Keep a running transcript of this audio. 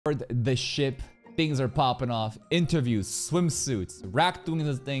the ship. Things are popping off. Interviews, swimsuits, Rack doing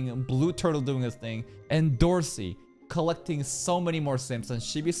his thing, Blue Turtle doing his thing, and Dorsey collecting so many more simps than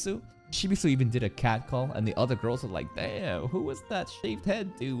Shibisu. Shibisu even did a cat call, and the other girls are like, damn, who was that shaved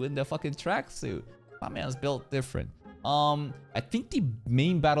head dude in the fucking tracksuit? My man's built different. I think the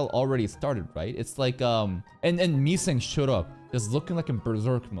main battle already started, right? It's like, and Miseng showed up, just looking like in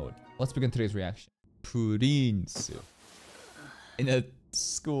berserk mode. Let's begin today's reaction. Prince in a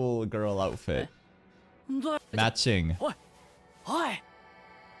schoolgirl outfit. Matching.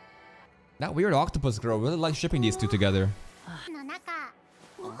 That weird octopus girl really likes shipping these two together.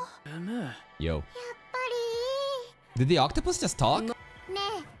 Yo. Did the octopus just talk?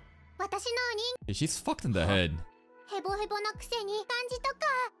 Yeah, she's fucked in the head.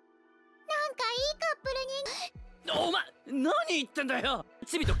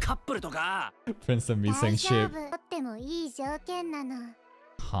 Prince and Miseng ship.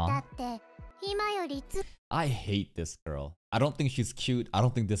 Huh? I hate this girl. I don't think she's cute. I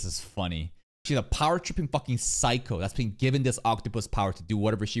don't think this is funny. She's a power tripping fucking psycho that's been given this octopus power to do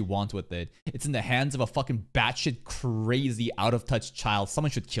whatever she wants with it. It's in the hands of a fucking batshit crazy out of touch child. Someone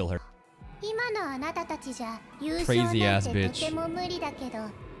should kill her. Crazy ass bitch.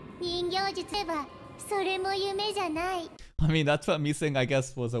 I mean, that's what Miseng, I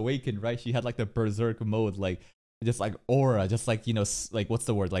guess, was awakened, right? She had like the berserk mode, like just like aura, just like, you know, like what's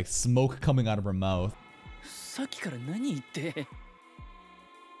the word, like smoke coming out of her mouth.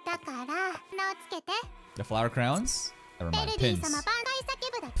 The flower crowns? Never mind, pins.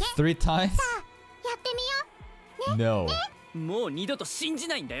 3 times? No.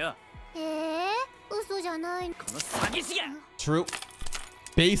 True.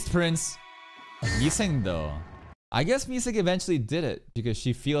 Based Prince. Miseng though. I guess Miseng eventually did it because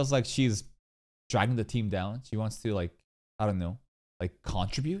she feels like she's dragging the team down. She wants to, like, I don't know, like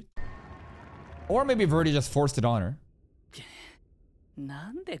contribute? Or maybe Verdi just forced it on her.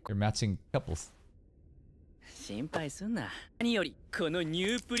 You're matching couples. New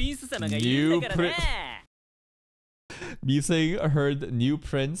prince. Miseng heard new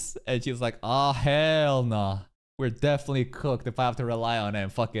prince and she's like, oh hell nah. We're definitely cooked if I have to rely on him.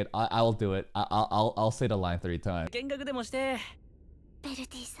 Fuck it. I'll do it. I'll say the line 3 times.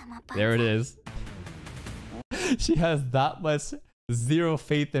 There it is. She has that much zero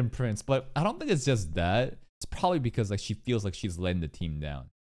faith in Prince, but I don't think it's just that. It's probably because like she feels like she's letting the team down.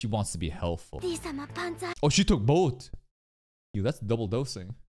 She wants to be helpful. Oh, she took both. Yo, that's double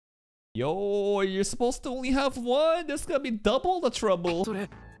dosing. Yo, you're supposed to only have one. There's gonna be double the trouble.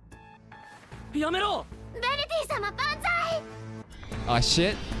 Ah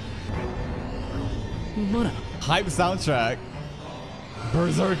shit. Hype soundtrack.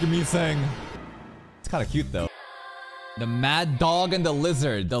 Berserk Miseng. It's kind of cute though. The mad dog and the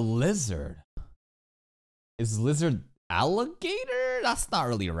lizard. The lizard. Is lizard alligator? That's not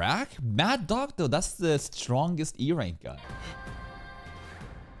really Rack. Mad dog though, that's the strongest E rank guy.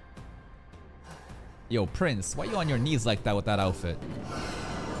 Yo, Prince, why you on your knees like that with that outfit?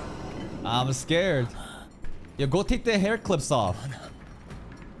 I'm scared. Yo, go take the hair clips off.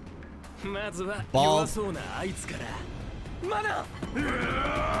 Ball.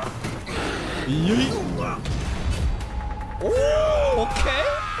 Ooh, okay,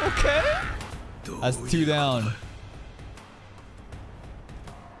 okay. That's 2 down.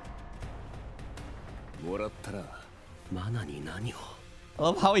 I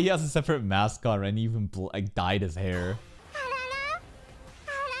love how he has a separate mask on and even like dyed his hair.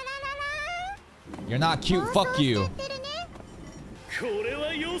 You're not cute, fuck you.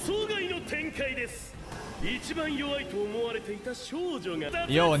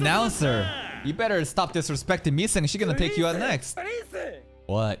 Yo, announcer, you better stop disrespecting Miseng. She's gonna take you out next.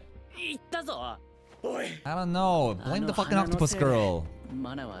 What? I don't know. Blame the fucking octopus girl.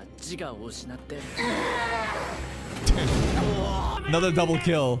 Another double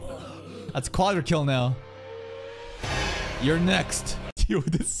kill. That's quadra kill now. You're next. Yo,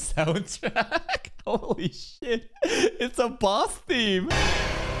 this soundtrack. Holy shit. It's a boss theme.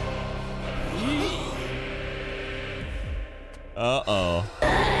 Uh-oh.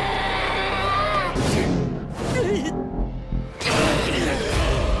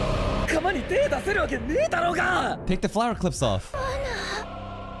 Take the flower clips off.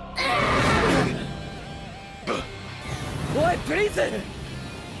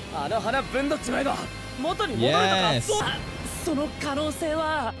 Yes.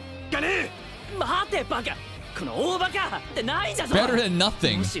 Better than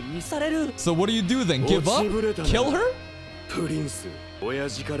nothing. So what do you do then? Give up? Kill her?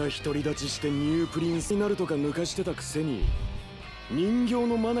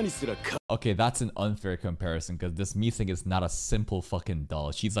 Okay, that's an unfair comparison because this Miseng is not a simple fucking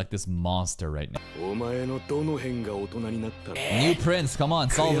doll. She's like this monster right now. New prince, come on,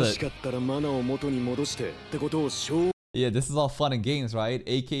 solve it. Yeah, this is all fun and games, right?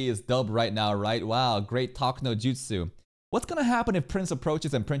 AK is dubbed right now, right? Wow, great talk no jutsu. What's gonna happen if Prince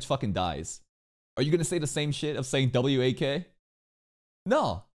approaches and Prince fucking dies? Are you gonna say the same shit of saying WAK?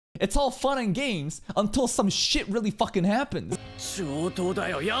 No. It's all fun and games until some shit really fucking happens.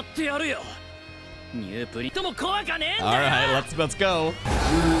 Alright, let's go.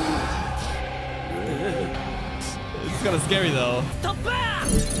 It's kinda scary though.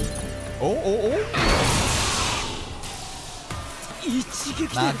 Oh.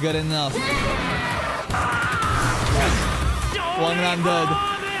 Not good enough. One round dead.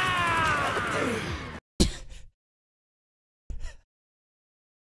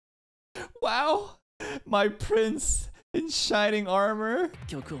 Wow, my prince in shining armor.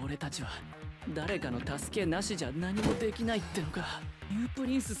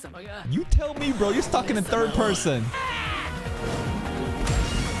 You tell me, bro, you're stuck in third person.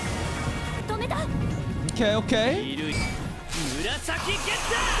 Okay.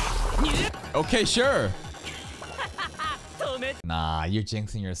 Okay, sure. Nah, you're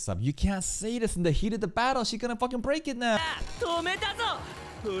jinxing yourself. You can't say this in the heat of the battle. She's gonna fucking break it now.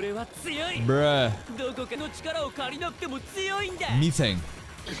 Bruh. Miseng.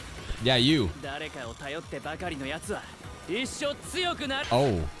 Yeah, you.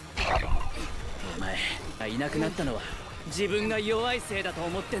 Oh.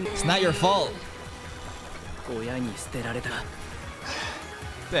 It's not your fault.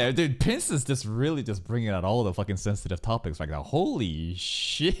 There, dude, Prince is just really just bringing out all the fucking sensitive topics right now. Holy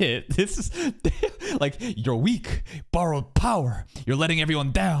shit. This is like, you're weak, borrowed power, you're letting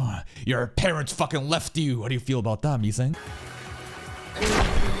everyone down, your parents fucking left you. What do you feel about that, Miseng?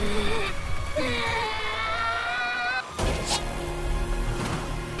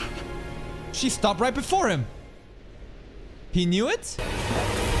 She stopped right before him. He knew it?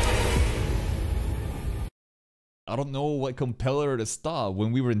 I don't know what compelled her to stop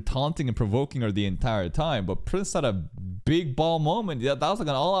when we were taunting and provoking her the entire time, but Prince had a big ball moment. Yeah, that was like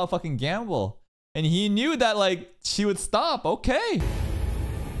an all-out fucking gamble. And he knew that, like, she would stop. Okay.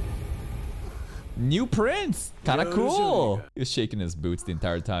 New Prince. Kinda cool. He was shaking his boots the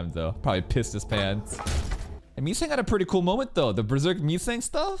entire time, though. Probably pissed his pants. And Miseng had a pretty cool moment, though. The Berserk Miseng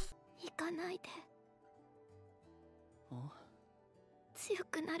stuff.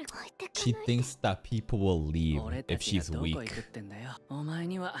 She thinks that people will leave if she's weak.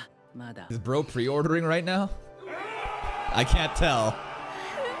 Is bro pre-ordering right now? I can't tell.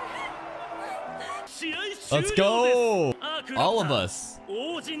 Let's go! All of us.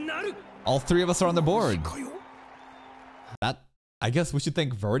 All three of us are on the board. That, I guess we should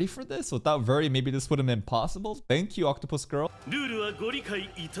thank Verdi for this. Without Verdi, maybe this would have been possible. Thank you, Octopus Girl.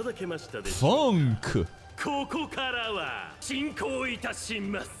 Funk!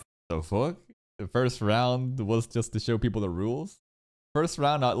 The fuck? The first round was just to show people the rules? First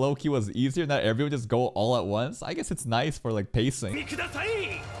round, low-key was easier, not everyone just go all at once? I guess it's nice for like pacing.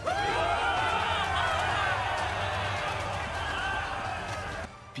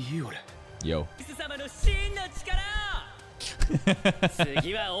 Yo.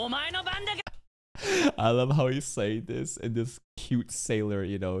 I love how he's saying this in this cute sailor,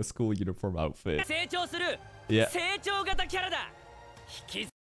 you know, school uniform outfit. Yeah.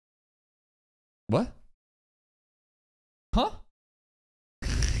 What? Huh?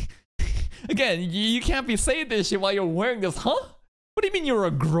 Again, you can't be saying this shit while you're wearing this, huh? What do you mean you're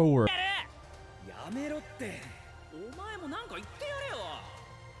a grower?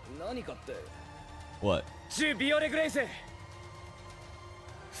 What?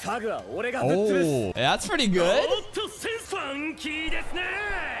 Oh, that's pretty good.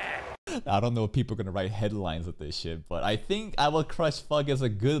 I don't know if people are gonna write headlines with this shit, but I think I Will Crush Fug is a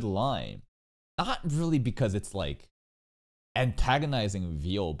good line. Not really because it's like antagonizing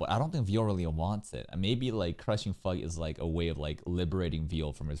Veal, but I don't think Veal really wants it. And maybe like crushing Fug is like a way of like liberating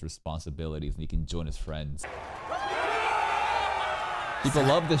Veal from his responsibilities and he can join his friends. People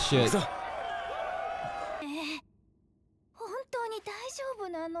love this shit.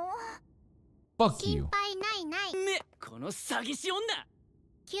 Fuck you.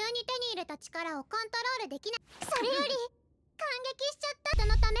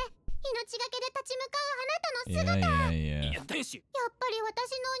 Yeah.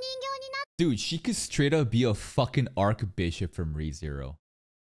 Dude, she could straight up be a fucking Archbishop from ReZero.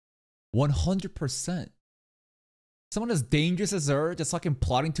 100%. someone as dangerous as her, just fucking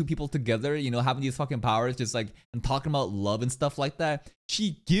plotting two people together, you know, having these fucking powers, just like, and talking about love and stuff like that.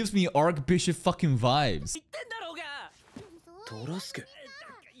 She gives me Archbishop fucking vibes.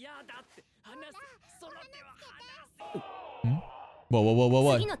 Hmm? Whoa,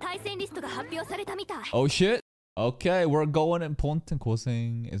 what? Oh shit. Okay, we're going in Ponten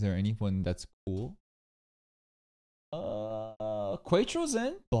Kosing. Is there anyone that's cool? Quatro's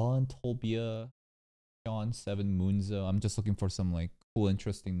in. Bon, Tolbia, John 7, Munzo. I'm just looking for some like cool,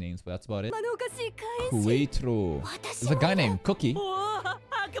 interesting names, but that's about it. Quatro. There's a guy named Cookie.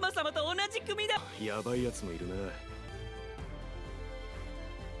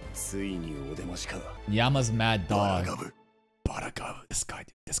 Yama's mad dog.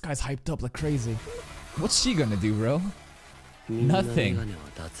 This guy's hyped up like crazy. What's she gonna do, bro? Nothing.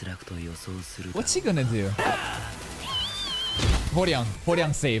 What's she gonna do?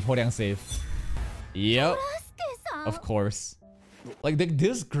 Horiang save. Yep. Of course. Like,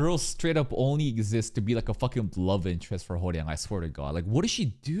 this girl straight up only exists to be like a fucking love interest for Horiang, I swear to God. Like, what does she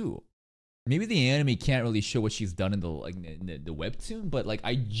do? Maybe the anime can't really show what she's done in the like the webtoon, but like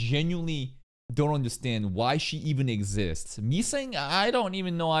I genuinely don't understand why she even exists. Me saying I don't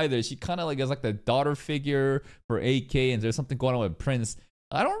even know either. She kind of like is like the daughter figure for AK, and there's something going on with Prince.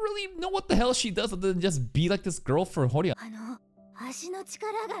 I don't really know what the hell she does other than just be like this girl for Horiang.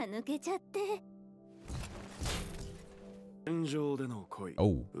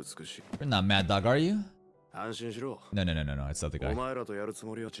 Oh, you're not Mad Dog, are you? No, it's not the guy.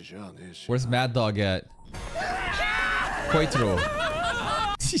 Where's Mad Dog at? Quatro.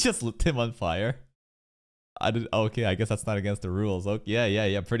 She just lit him on fire. Okay, I guess that's not against the rules. Okay,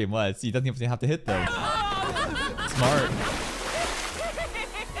 yeah, pretty much. He doesn't even have to hit them. Smart.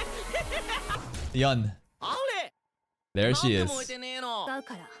 Yun. There she is.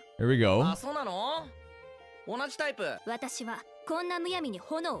 Here we go.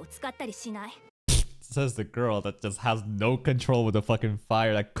 Says the girl that just has no control with the fucking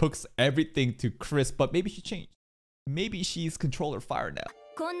fire, that cooks everything to crisp, but maybe she changed. Maybe she's controller fire now.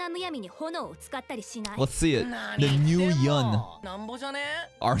 Let's see it. The new Yun.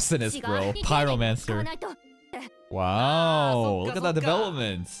 Arsonist, bro. Pyromancer. Wow, look at that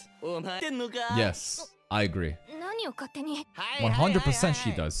development. Yes, I agree. 100%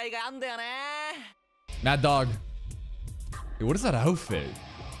 she does. Mad Dog. Hey, what is that outfit?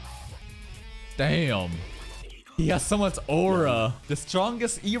 Damn. He has so much aura. The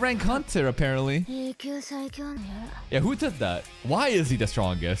strongest E-rank hunter, apparently. Yeah, who did that? Why is he the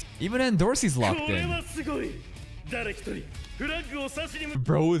strongest? Even Dorsey's locked in.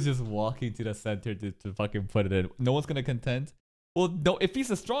 Bro is just walking to the center to fucking put it in. No one's gonna contend. Well, no, if he's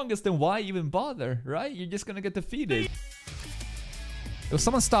the strongest, then why even bother, right? You're just gonna get defeated. Yo,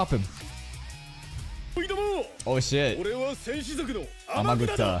 someone stop him. Oh shit.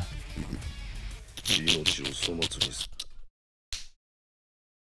 Amaguta.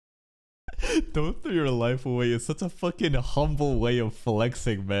 Don't throw your life away. It's such a fucking humble way of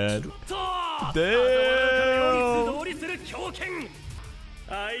flexing, man. Damn.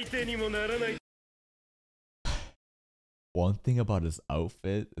 One thing about his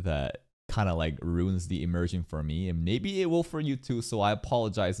outfit that kind of like ruins the immersion for me, and maybe it will for you too, so I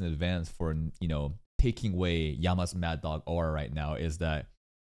apologize in advance for, you know, taking away Yama's Mad Dog aura right now, is that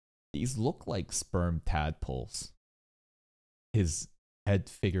these look like sperm tadpoles. His head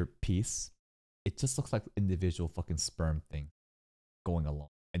figure piece, it just looks like individual fucking sperm thing going along.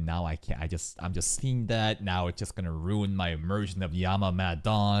 And now I can't, I'm just seeing that. Now it's just gonna ruin my immersion of Yama Mad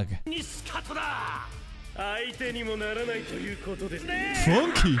Dog.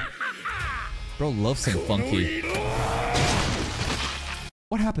 Funky! Bro loves some funky.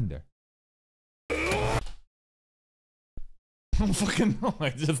 What happened there? I don't fucking know. I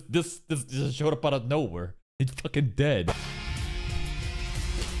this just showed up out of nowhere. It's fucking dead.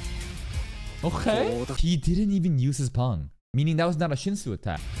 Okay. He didn't even use his bang. Meaning that was not a Shinsu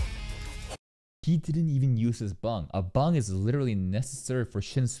attack. He didn't even use his bang. A bang is literally necessary for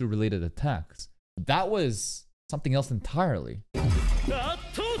Shinsu related attacks. That was something else entirely.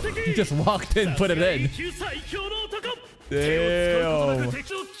 He just walked in, put it in. Damn.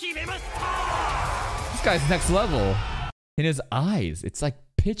 This guy's next level. In his eyes, it's like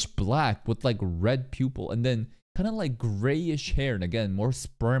pitch black with like red pupil and then kind of like grayish hair, and again more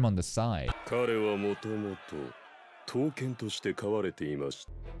sperm on the side.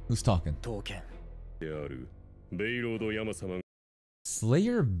 Who's talking?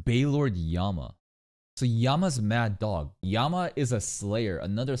 Slayer Baylord Yama. So Yama's Mad Dog. Yama is a slayer.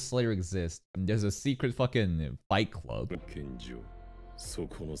 Another slayer exists. And there's a secret fucking fight club.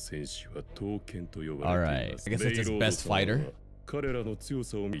 Alright, I guess it's his best fighter. 彼らの強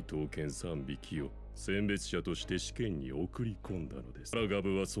さを見刀剣3匹を選別者として試験に送り込んだのです。ラガ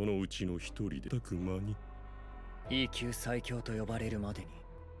ブはそのうちの一人でたく間に E 級最強と呼ばれるまでに。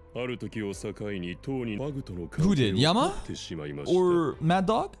ある時を境に塔にバグとの Who 関係 did? を Yama? 取ってしまいました。 Or Mad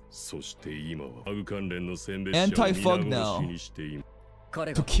Dog? そして今はバグ関連の選別者を Anti-Fug 皆 now. 殺しにしています。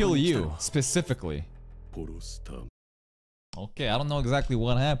 To kill you, specifically. 殺すため Okay, I don't know exactly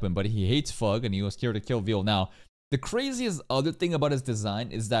what happened, but he hates Fug and he was here to kill Veal. Now, the craziest other thing about his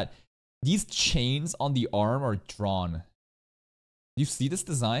design is that these chains on the arm are drawn. You see this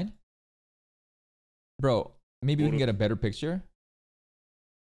design? Bro, maybe we can get a better picture.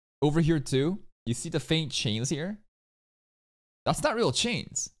 Over here too, you see the faint chains here? That's not real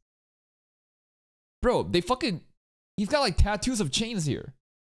chains. Bro, they fucking... He's got like tattoos of chains here.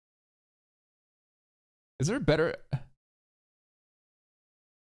 Is there a better...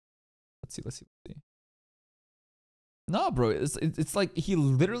 Let's see. Nah, bro, it's like he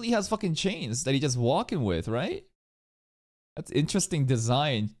literally has fucking chains that he just walking with, right? That's interesting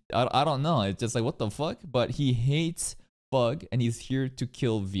design. I don't know. It's just like, what the fuck? But he hates Bug and he's here to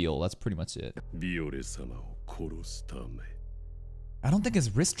kill Veal. That's pretty much it. I don't think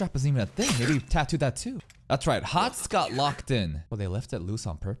his wrist strap is even a thing. Maybe he tattooed that too. That's right. Hots got locked in. Oh, they left it loose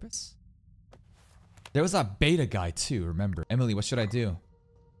on purpose? There was that beta guy too, remember? Emily, what should I do?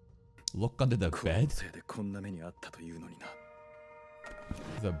 Look under the bed?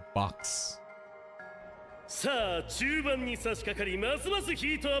 The box. さあ中盤に差し掛かりますます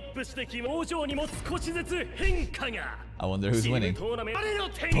ヒートアップしてき表情にも少しずつ変化が I wonder who's winning.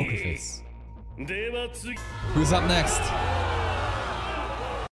 Poker face. Who's up next?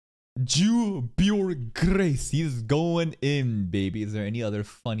 Jew Pure Grace. He's going in, baby. Is there any other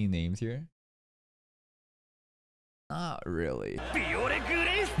funny names here? Not really.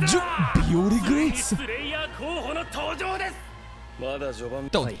 Jew Pure Grace.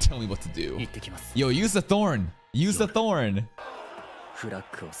 Don't tell me what to do. Yo, use the thorn. Use the thorn.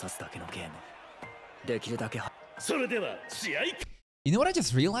 You know what I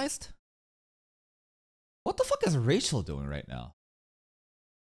just realized? What the fuck is Rachel doing right now?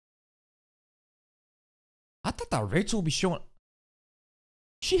 I thought that Rachel would be showing...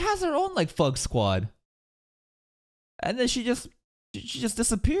 She has her own like Fug Squad. And then she just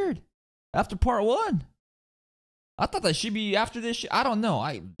disappeared after part 1. I thought that she'd be after this shit. I don't know.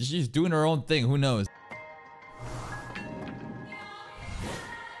 She's doing her own thing. Who knows?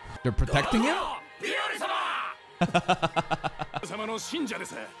 They're protecting him?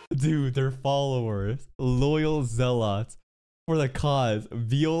 Dude, they're followers. Loyal zealots. For the cause.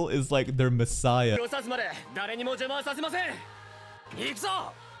 Veal is like their messiah. Lista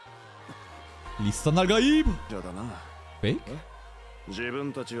Nagaib! Fake?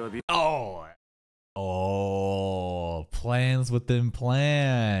 Oh! Oh, plans within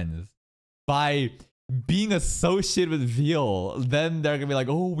plans. By being associated with Veal, then they're gonna be like,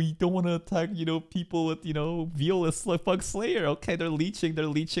 oh, we don't want to attack, you know, people with, you know, Veal is Fug Slayer. Okay, they're leeching.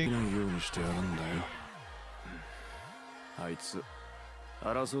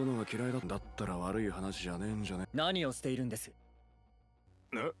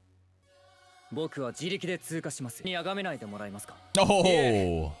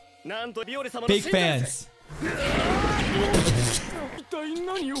 Oh! Fake fans.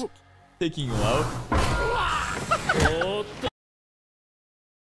 Taking you out.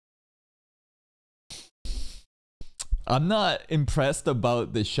 I'm not impressed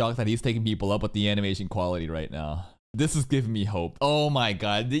about the shock that he's taking people up with the animation quality right now. This is giving me hope. Oh my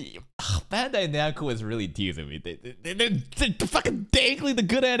god. Bandai Namco is really teasing me. They're fucking dangling the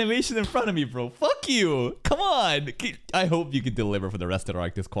good animation in front of me, bro. Fuck you. Come on. I hope you can deliver for the rest of the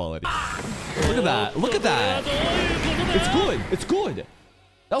arc this quality. Look at that. Look at that. It's good. It's good.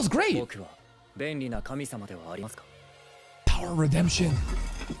 That was great. Power redemption.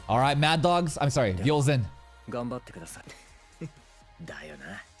 Alright, Mad Dogs. I'm sorry. Veal's in.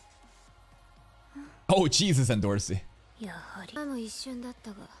 Oh, Jesus, and Dorsey.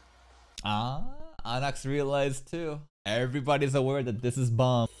 Ah, Anax realized too. Everybody's aware that this is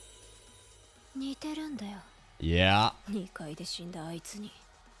bomb. Yeah.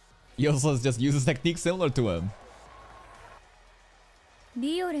 He also just uses technique similar to him.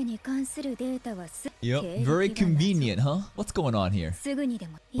 Yep, very convenient, huh? What's going on here?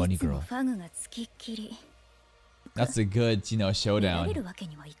 Bunny girl. That's a good, you know, showdown.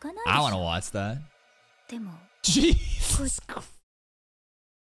 I want to watch that. Jesus Christ.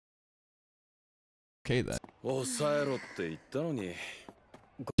 Okay then.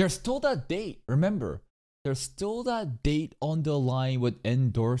 There's still that date, remember. There's still that date on the line with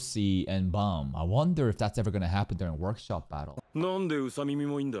N. Dorsey and Baum. I wonder if that's ever gonna happen during workshop battle. なんでウサ耳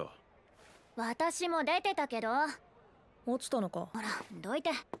もいいんだ。私も出てたけど。落ちたのか。ほら、どい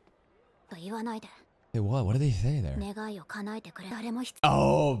て。と言わないで。Hey, what? What did they say there? 願いを叶えてくれ。誰も必要。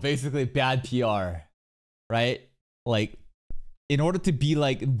Oh, basically bad PR, right? Like, in order to be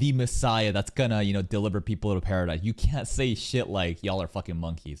like the messiah that's gonna, you know, deliver people to paradise, you can't say shit like, y'all are fucking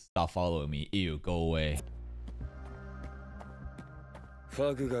monkeys. Stop following me. Ew, go away. フ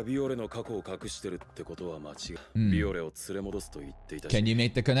ァグがビオレの過去を隠してるってことは間違い。ビオレを連れ戻すと言っていたし。Can you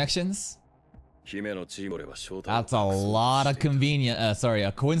make the connections? 姫のチームレは招待。That's a lot of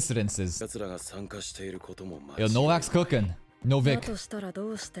coincidences. 奴らが参加していることも間違い。Yo, Novak's cooking. だ Novik. としたらど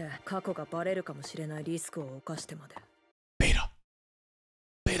うして過去がバレるかもしれないリスクを冒してまで。Beta.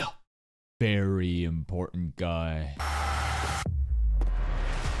 Beta. Very important guy.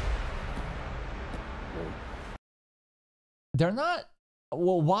 They're not...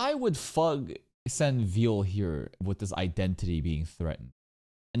 Well, why would Fug send Veal here with this identity being threatened?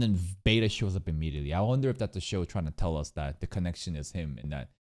 And then Beta shows up immediately. I wonder if that's the show trying to tell us that the connection is him and that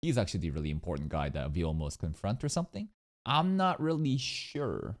he's actually the really important guy that Veal must confront or something. I'm not really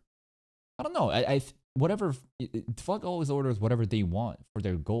sure. I don't know. Whatever. Fug always orders whatever they want for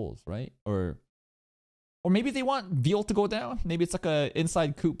their goals, right? Or maybe they want Veal to go down. Maybe it's like a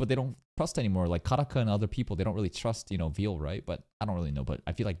inside coup, but they don't trust anymore. Like Karaka and other people, they don't really trust, you know, Veal, right? But I don't really know. But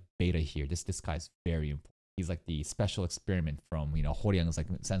I feel like Beta here, this guy's very important. He's like the special experiment from, you know, Horyang's like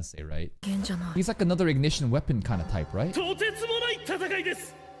sensei, right? He's like another ignition weapon kind of type, right? What's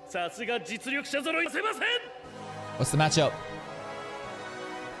the matchup?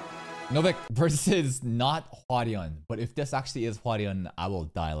 Novik versus not Hwaryeon. But if this actually is Hwaryeon, I will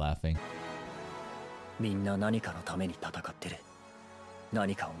die laughing. みんな何かのために戦ってる。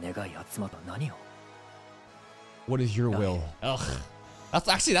何かを願い集まった何を What is your will? Ugh. I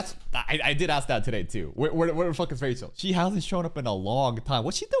did ask that today too. Where the fuck is Rachel? She hasn't shown up in a long time.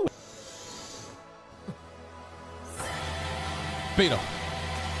 What's she doing? Beta.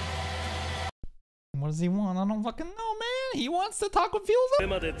 What does he want? I don't fucking know, man. He wants to talk with Fields. これ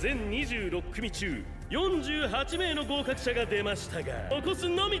まで全26組中48名の合格者が出ましたが、残す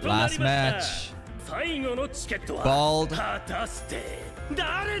のみとなりました。 Last match. 最後のチケットは Bald. 果たして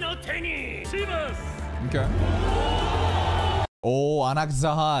誰の手にします。 Okay. Oh, Anak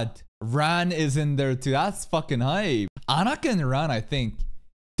Zahad. Ran is in there too. That's fucking hype. Anak and Ran, I think,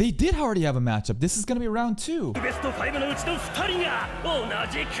 they did already have a matchup. This is gonna be round 2. ベスト5のうちの2人が同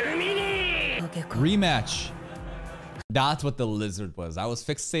じ組に。 Rematch. That's what the lizard was. I was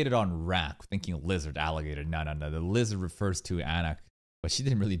fixated on Rak, thinking lizard, alligator. No. The lizard refers to Anak. But she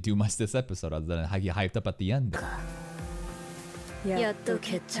didn't really do much this episode other than how he hyped up at the end. Here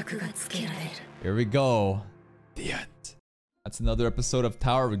we go. The end. That's another episode of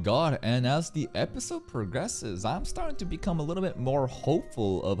Tower of God, and as the episode progresses, I'm starting to become a little bit more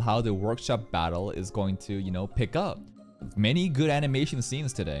hopeful of how the workshop battle is going to, you know, pick up. Many good animation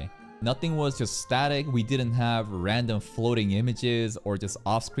scenes today. Nothing was just static. We didn't have random floating images or just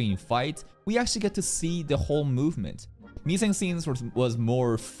off-screen fights. We actually get to see the whole movement. Mise scenes was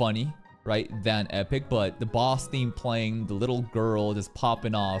more funny, right, than epic, but the boss theme playing, the little girl just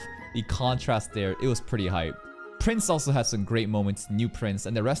popping off, the contrast there, it was pretty hype. Prince also had some great moments, new Prince,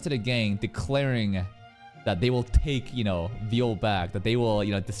 and the rest of the gang declaring that they will take, you know, Veal back, that they will,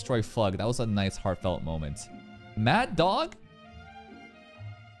 you know, destroy Fug. That was a nice heartfelt moment. Mad Dog?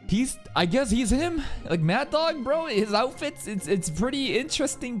 I guess he's him. Like Mad Dog, bro, his outfits, it's pretty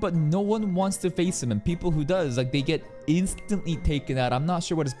interesting, but no one wants to face him, and people who does, like, they get instantly taken out. I'm not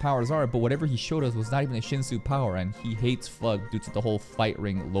sure what his powers are, but whatever he showed us was not even a Shinsu power, and he hates Fug due to the whole fight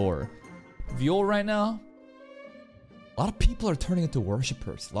ring lore. Veal right now, a lot of people are turning into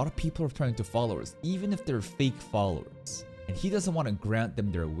worshippers. A lot of people are turning into followers, even if they're fake followers. And he doesn't want to grant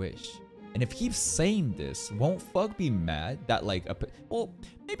them their wish. And if he keeps saying this, won't Fug be mad that, like, well,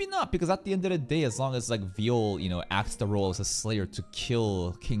 maybe not, because at the end of the day, as long as, like, Veal, you know, acts the role as a slayer to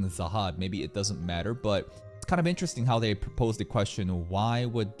kill King Zahad, maybe it doesn't matter. But it's kind of interesting how they proposed the question, why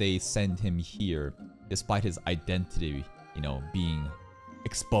would they send him here despite his identity, you know, being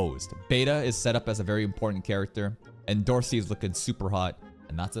exposed? Beta is set up as a very important character, and Dorsey is looking super hot.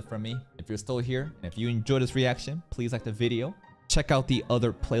 And that's it from me. If you're still here, and if you enjoyed this reaction, please like the video. Check out the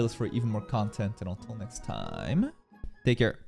other playlists for even more content. And until next time, take care.